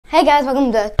Hey guys,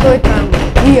 welcome to Toy Time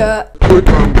Media.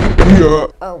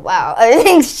 Oh wow,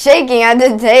 everything's shaking at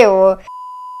the table.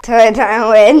 Toy Time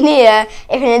with Nia.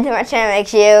 If you're new to my channel, make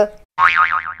sure you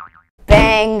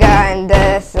bang on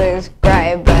the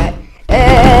subscribe button.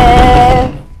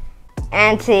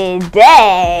 And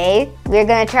today we're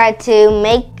gonna try to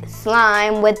make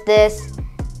slime with this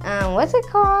what's it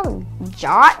called?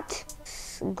 Jot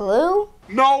glue?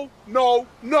 No.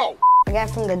 I got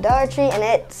it from the Dollar Tree, and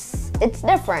it's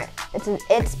different.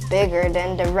 It's bigger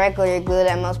than the regular glue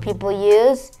that most people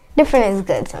use. Different is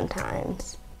good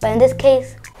sometimes, but in this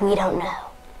case, we don't know.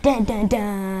 Dun, dun,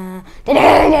 dun. Dun,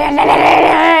 dun, dun, dun, dun,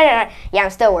 dun. Yeah,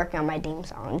 I'm still working on my theme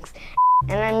songs.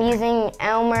 And I'm using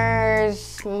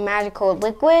Elmer's Magical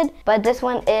Liquid, but this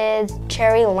one is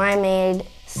Cherry Limeade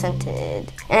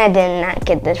Scented. And I did not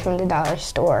get this from the dollar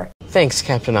store. Thanks,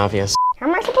 Captain Obvious. How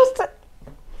am I supposed to?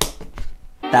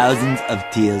 Thousands of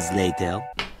tears later.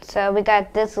 So we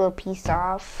got this little piece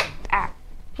off. Ah,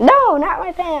 no, not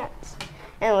my pants.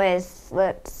 Anyways,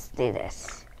 let's do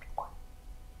this.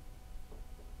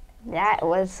 That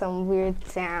was some weird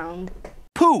sound.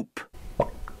 Poop.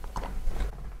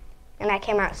 And that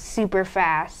came out super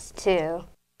fast too.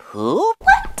 Poop?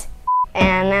 What?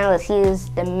 And now let's use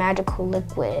the Magical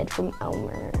Liquid from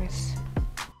Elmer's.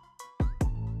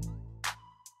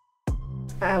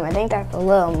 I think that's a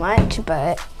little much,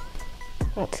 but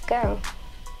let's go.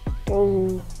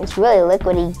 Ooh, it's really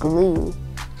liquidy glue,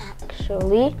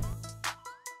 actually.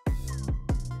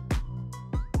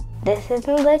 This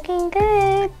isn't looking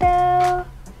good though,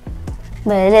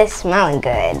 but it is smelling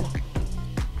good.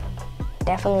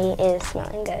 Definitely is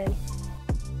smelling good.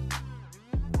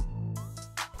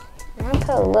 I'll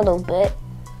put a little bit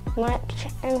much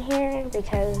in here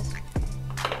because,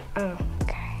 oh,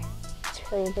 okay, it's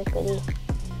really liquidy.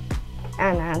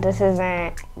 I don't know,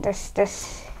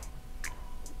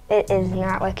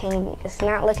 it's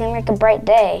not looking like a bright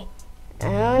day. I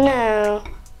don't know.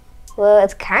 Well,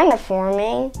 it's kind of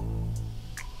forming.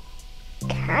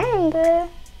 Kinda.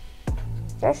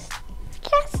 Just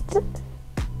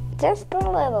a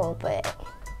little bit.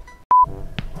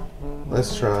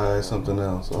 Let's try something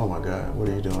else. Oh my God, what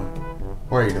are you doing?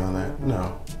 Why are you doing that?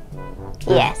 No.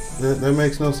 Yes. That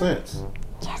makes no sense.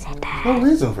 Yes, it does. No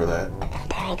reason for that.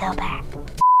 Then we go back.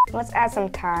 Let's add some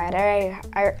Tide.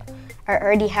 I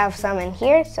already have some in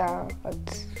here, so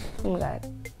let's move that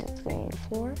this thing to the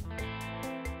floor.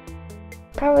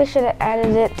 Probably should have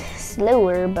added it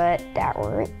slower, but that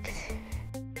works.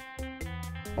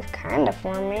 It's kind of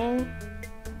forming.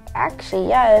 Actually,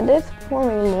 yeah, it is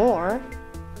forming more.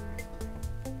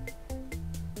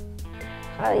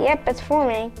 Oh, yep, it's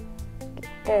forming.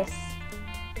 This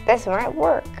might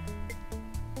work.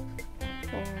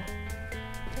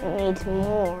 It needs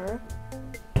more.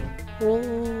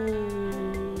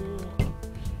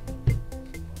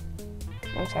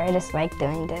 I'm sorry, I just like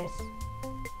doing this.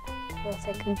 It's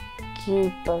like a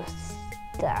goop of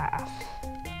stuff.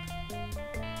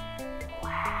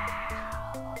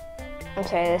 Wow. I'm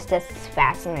sorry, this is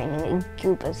fascinating, a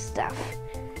goop of stuff.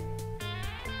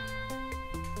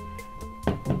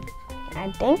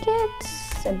 I think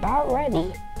it's about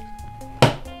ready.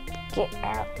 Get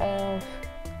out of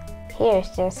here,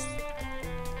 it's just,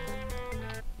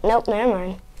 nope, never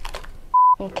mind.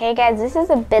 Okay guys, this is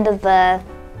a bit of a,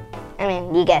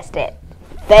 you guessed it,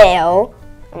 fail.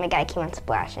 Oh my God, I keep on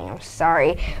splashing, I'm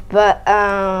sorry. But,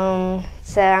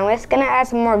 so I'm just gonna add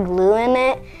some more glue in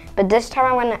it, but this time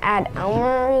I'm gonna add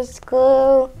Elmer's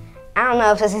glue. I don't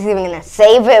know if this is even gonna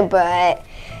save it, but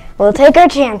we'll take our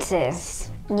chances.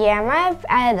 Yeah, I might have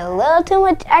added a little too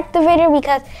much activator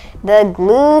because the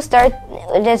glue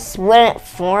just wouldn't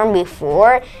form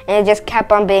before, and it just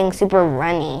kept on being super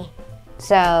runny.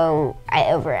 So I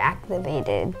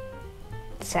overactivated.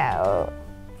 So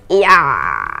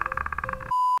yeah.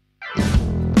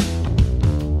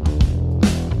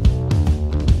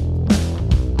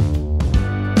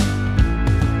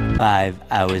 Five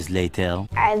hours later.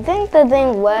 I think the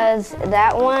thing was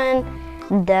that one,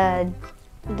 the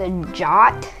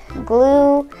Jot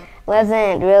glue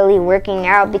wasn't really working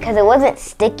out because it wasn't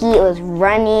sticky, it was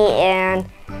runny, and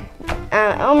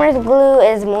Elmer's glue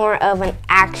is more of an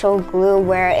actual glue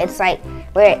where it's like,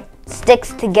 where it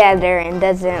sticks together and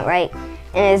isn't like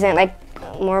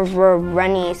more of a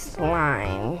runny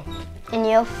slime. And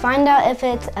you'll find out if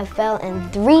it's a fail in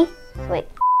 3,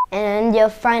 and you'll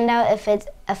find out if it's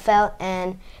a fail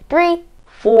in 3,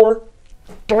 4,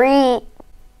 3,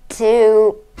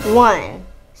 2, 1.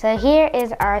 So here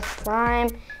is our slime.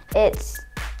 It's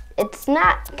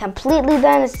not completely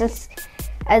done. It's just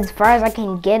as far as I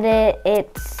can get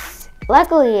it.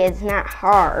 Luckily it's not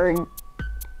hard.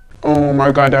 Oh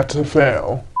my God, that's a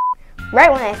fail.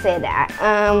 right when I say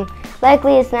that.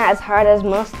 Likely it's not as hard as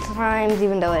most times,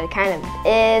 even though it kind of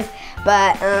is.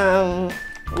 But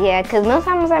yeah, because most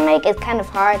times I make it's kind of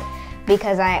hard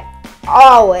because I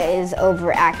always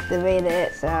overactivate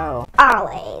it, so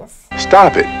always.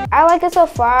 Stop it. I like it so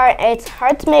far. It's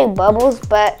hard to make bubbles,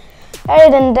 but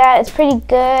other than that, it's pretty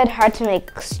good. Hard to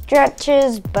make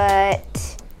stretches,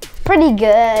 but pretty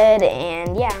good.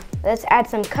 And yeah, let's add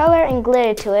some color and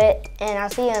glitter to it, and I'll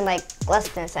see you in like less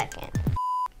than a second.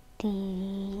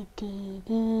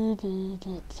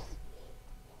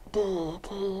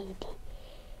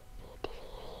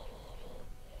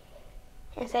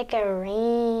 It's like a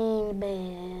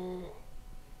rainbow.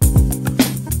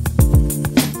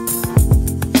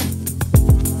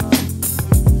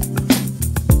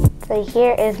 So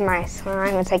here is my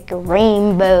slime. It's like a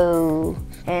rainbow.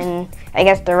 And I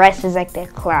guess the rest is like the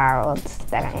clouds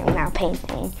that I am now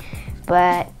painting.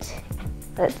 But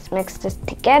let's mix this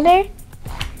together.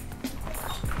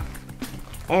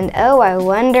 And oh, I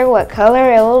wonder what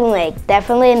color it will make.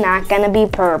 Definitely not gonna be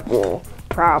purple,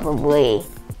 probably.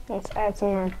 Let's add some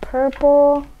more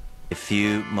purple. A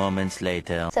few moments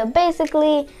later. So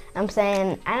basically, I'm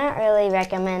saying I don't really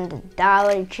recommend the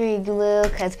Dollar Tree glue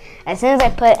because as soon as I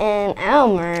put in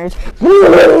Elmer's,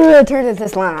 it turns into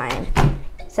slime.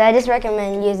 So I just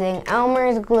recommend using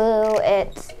Elmer's glue.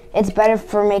 It's better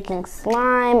for making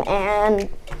slime and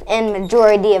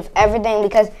majority of everything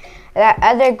because that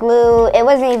other glue, it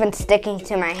wasn't even sticking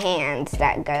to my hands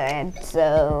that good.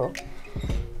 So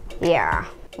yeah.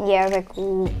 Yeah,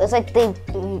 it's like they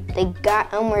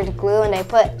got Elmer's glue and they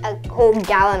put a whole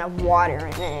gallon of water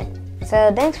in it.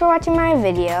 So thanks for watching my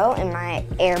video and my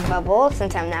air bubble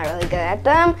since I'm not really good at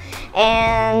them.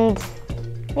 And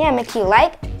yeah, make sure you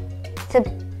like,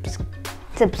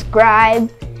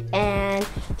 subscribe, and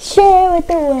share with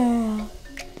the world.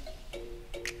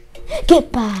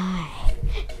 Goodbye.